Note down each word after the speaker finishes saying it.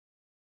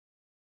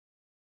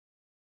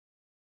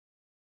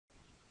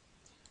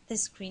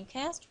This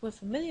screencast will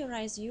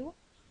familiarize you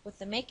with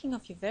the making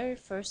of your very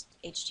first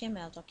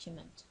HTML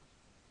document.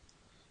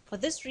 For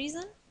this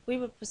reason, we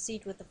will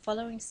proceed with the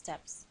following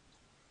steps: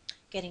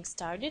 getting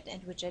started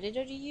and which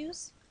editor to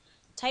use,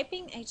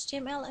 typing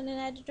HTML in an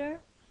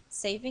editor,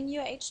 saving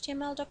your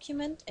HTML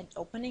document and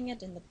opening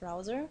it in the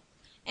browser,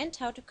 and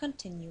how to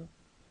continue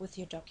with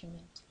your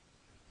document.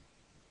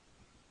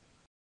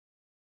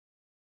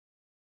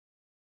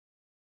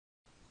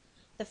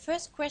 The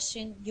first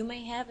question you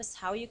may have is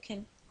how you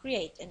can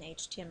create an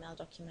HTML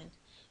document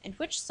and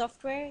which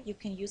software you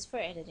can use for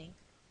editing.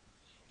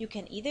 You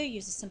can either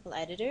use a simple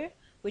editor,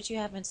 which you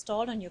have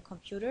installed on your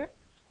computer,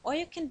 or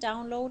you can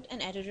download an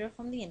editor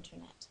from the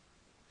internet.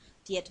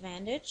 The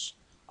advantage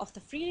of the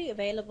freely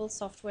available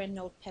software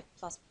Notepad++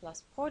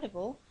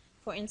 Portable,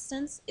 for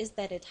instance, is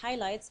that it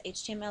highlights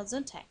HTML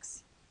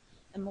syntax.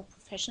 A more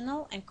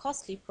professional and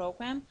costly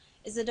program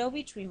is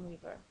Adobe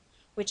Dreamweaver,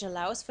 which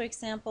allows, for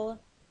example,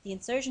 the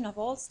insertion of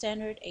all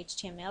standard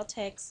HTML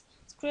tags,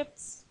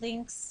 scripts,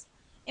 links,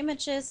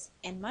 images,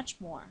 and much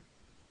more.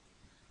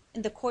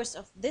 In the course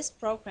of this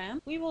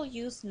program, we will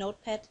use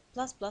Notepad++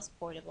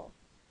 Portable.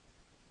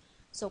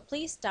 So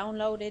please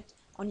download it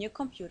on your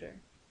computer.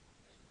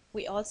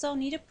 We also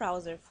need a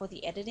browser for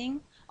the editing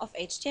of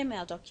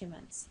HTML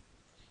documents,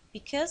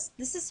 because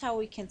this is how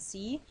we can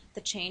see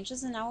the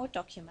changes in our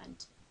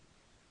document.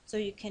 So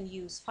you can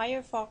use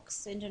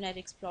Firefox, Internet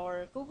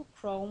Explorer, Google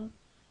Chrome,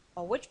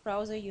 or which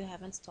browser you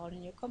have installed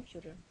in your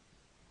computer.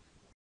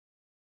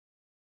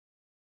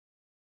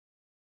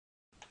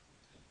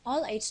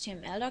 All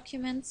HTML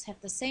documents have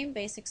the same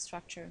basic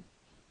structure.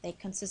 They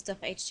consist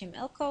of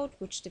HTML code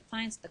which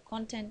defines the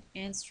content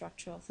and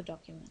structure of the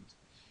document.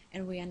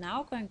 And we are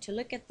now going to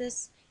look at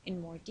this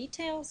in more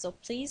detail, so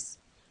please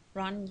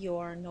run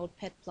your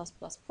Notepad++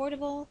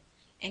 Portable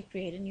and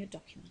create a new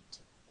document.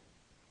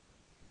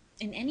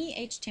 In any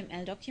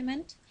HTML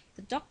document,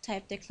 the doc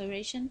type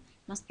declaration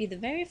must be the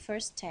very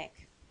first tag.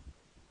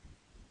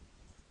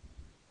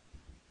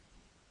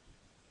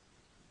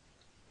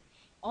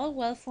 All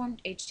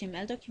well-formed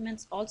HTML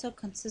documents also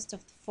consist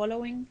of the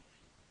following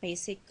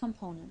basic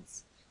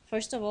components.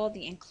 First of all,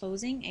 the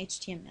enclosing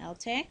HTML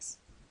tags,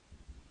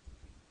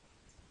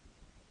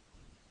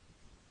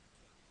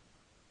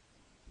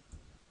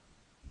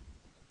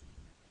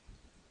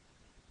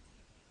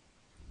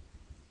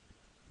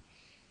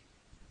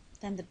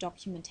 then the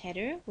document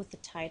header with the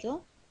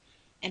title,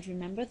 and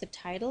remember the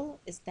title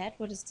is that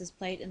what is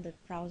displayed in the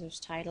browser's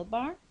title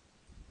bar.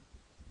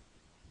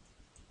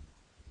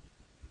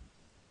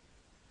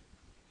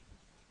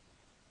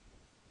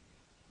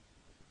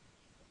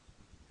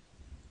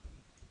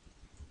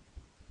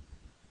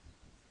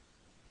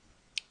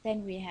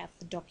 Then we have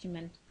the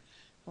document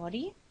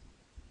body,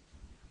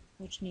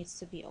 which needs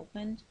to be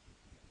opened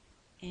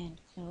and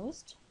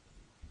closed.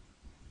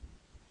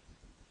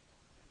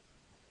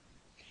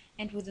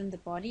 And within the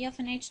body of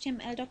an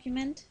HTML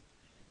document,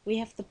 we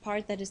have the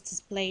part that is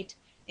displayed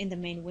in the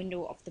main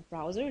window of the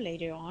browser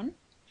later on,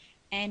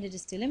 and it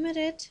is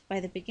delimited by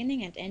the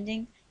beginning and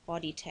ending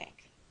body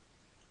tag.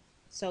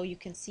 So you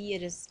can see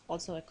it is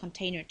also a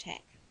container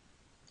tag.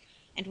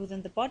 And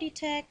within the body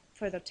tag,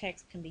 further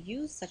tags can be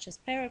used, such as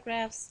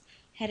paragraphs,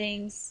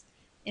 headings,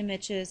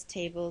 images,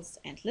 tables,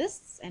 and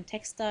lists, and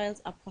text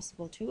styles are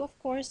possible too, of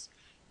course,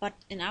 but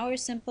in our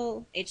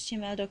simple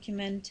HTML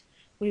document,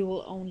 we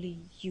will only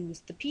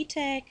use the P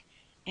tag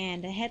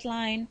and a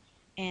headline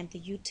and the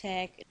U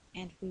tag,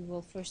 and we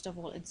will first of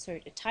all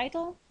insert a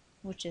title,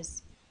 which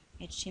is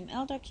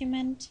HTML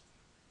document,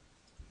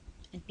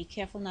 and be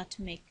careful not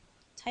to make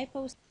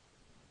typos.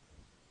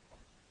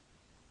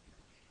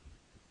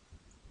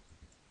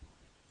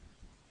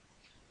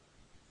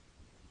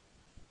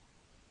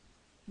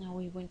 Now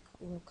we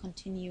will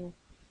continue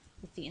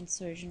with the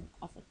insertion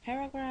of a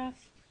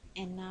paragraph,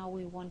 and now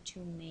we want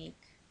to make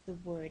the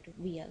word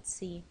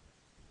VLC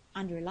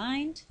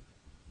underlined,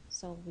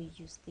 so we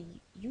use the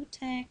U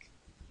tag,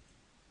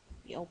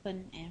 we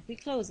open and we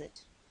close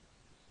it.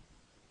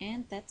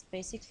 And that's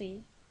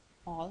basically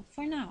all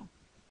for now.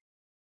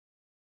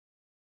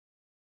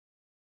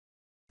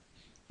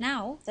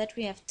 Now that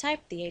we have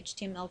typed the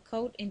HTML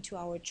code into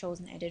our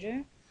chosen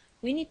editor,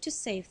 we need to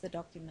save the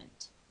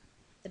document.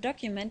 The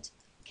document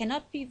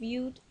cannot be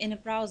viewed in a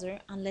browser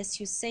unless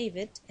you save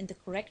it in the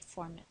correct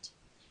format,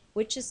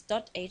 which is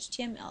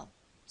 .html,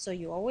 so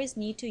you always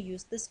need to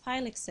use this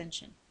file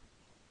extension.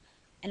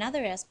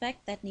 Another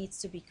aspect that needs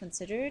to be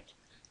considered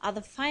are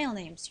the file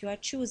names you are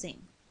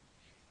choosing.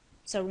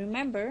 So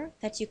remember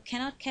that you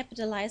cannot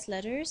capitalize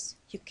letters,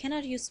 you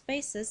cannot use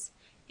spaces,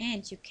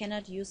 and you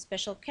cannot use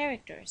special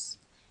characters.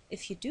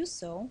 If you do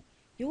so,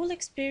 you will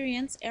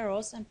experience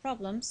errors and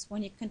problems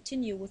when you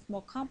continue with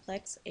more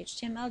complex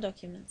HTML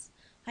documents,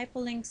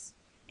 hyperlinks,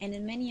 and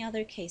in many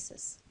other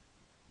cases.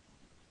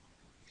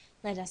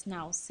 Let us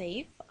now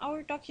save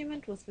our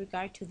document with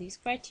regard to these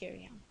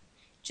criteria.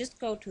 Just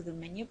go to the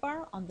menu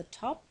bar on the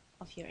top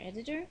of your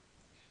editor,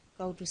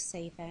 go to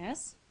Save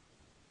As,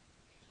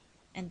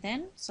 and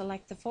then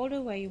select the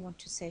folder where you want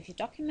to save your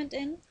document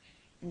in,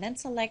 and then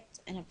select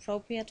an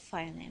appropriate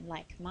file name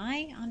like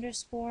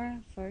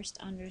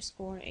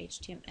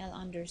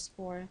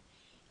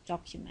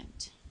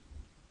my_first_html_document.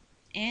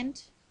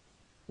 And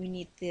we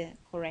need the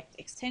correct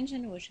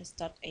extension, which is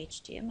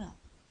 .html.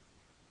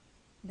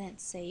 Then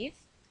save,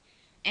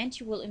 and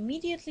you will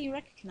immediately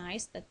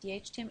recognize that the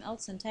HTML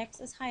syntax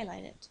is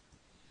highlighted.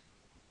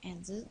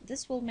 And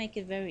this will make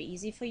it very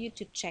easy for you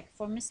to check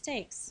for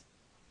mistakes.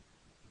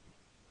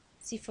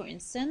 See, for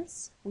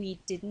instance, we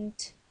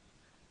didn't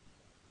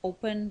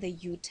open the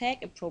U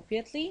tag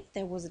appropriately.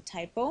 There was a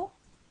typo.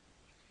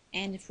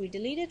 And if we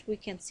delete it, we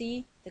can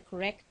see the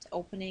correct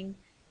opening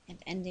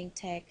and ending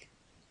tag.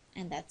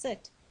 And that's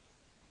it.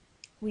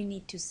 We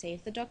need to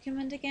save the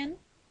document again.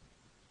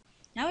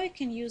 Now you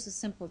can use a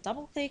simple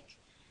double click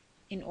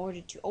in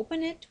order to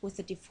open it with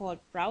the default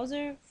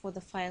browser for the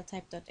file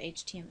type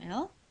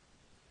 .html.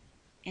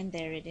 And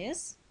there it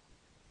is.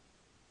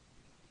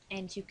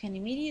 And you can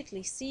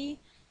immediately see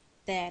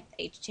that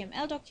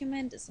HTML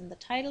document is in the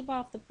title bar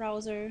of the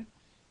browser.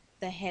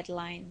 The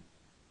headline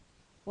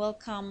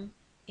welcome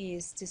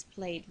is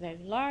displayed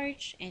very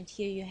large, and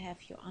here you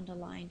have your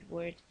underlined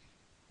word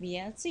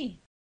VLC.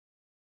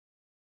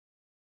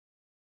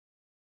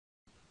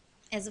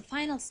 As a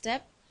final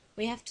step,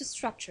 we have to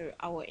structure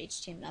our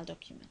HTML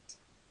document.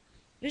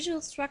 Visual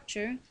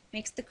structure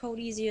makes the code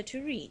easier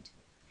to read.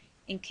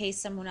 In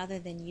case someone other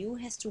than you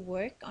has to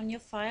work on your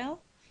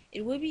file,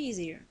 it will be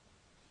easier.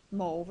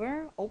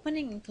 Moreover,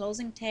 opening and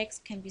closing tags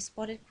can be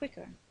spotted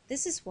quicker.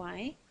 This is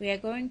why we are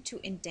going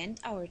to indent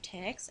our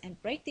tags and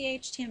break the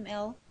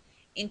HTML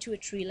into a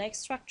tree-like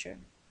structure.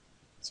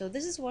 So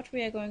this is what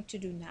we are going to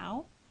do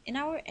now in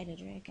our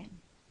editor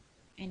again.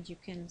 And you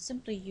can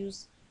simply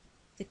use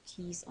the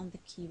keys on the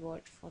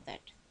keyboard for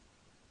that.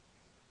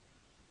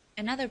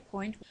 Another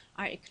point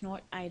are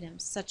ignored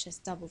items such as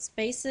double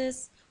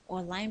spaces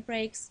or line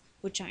breaks,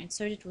 which are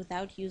inserted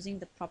without using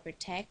the proper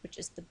tag, which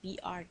is the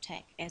BR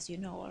tag, as you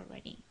know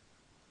already.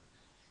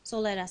 So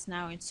let us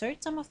now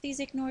insert some of these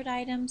ignored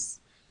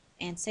items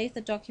and save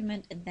the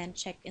document and then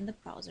check in the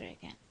browser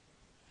again.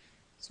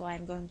 So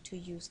I'm going to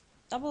use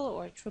double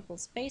or triple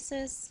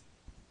spaces,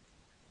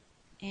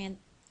 and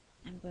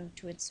I'm going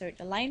to insert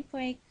a line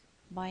break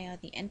via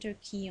the Enter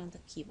key on the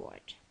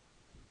keyboard.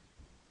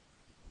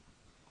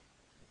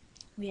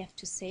 We have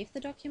to save the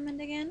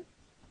document again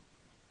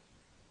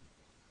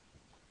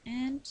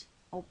and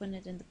open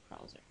it in the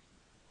browser.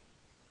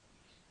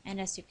 And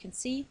as you can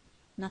see,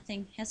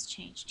 nothing has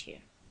changed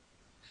here.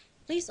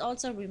 Please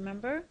also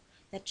remember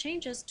that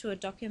changes to a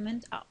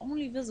document are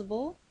only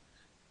visible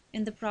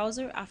in the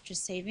browser after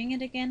saving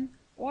it again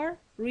or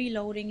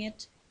reloading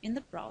it in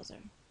the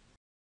browser.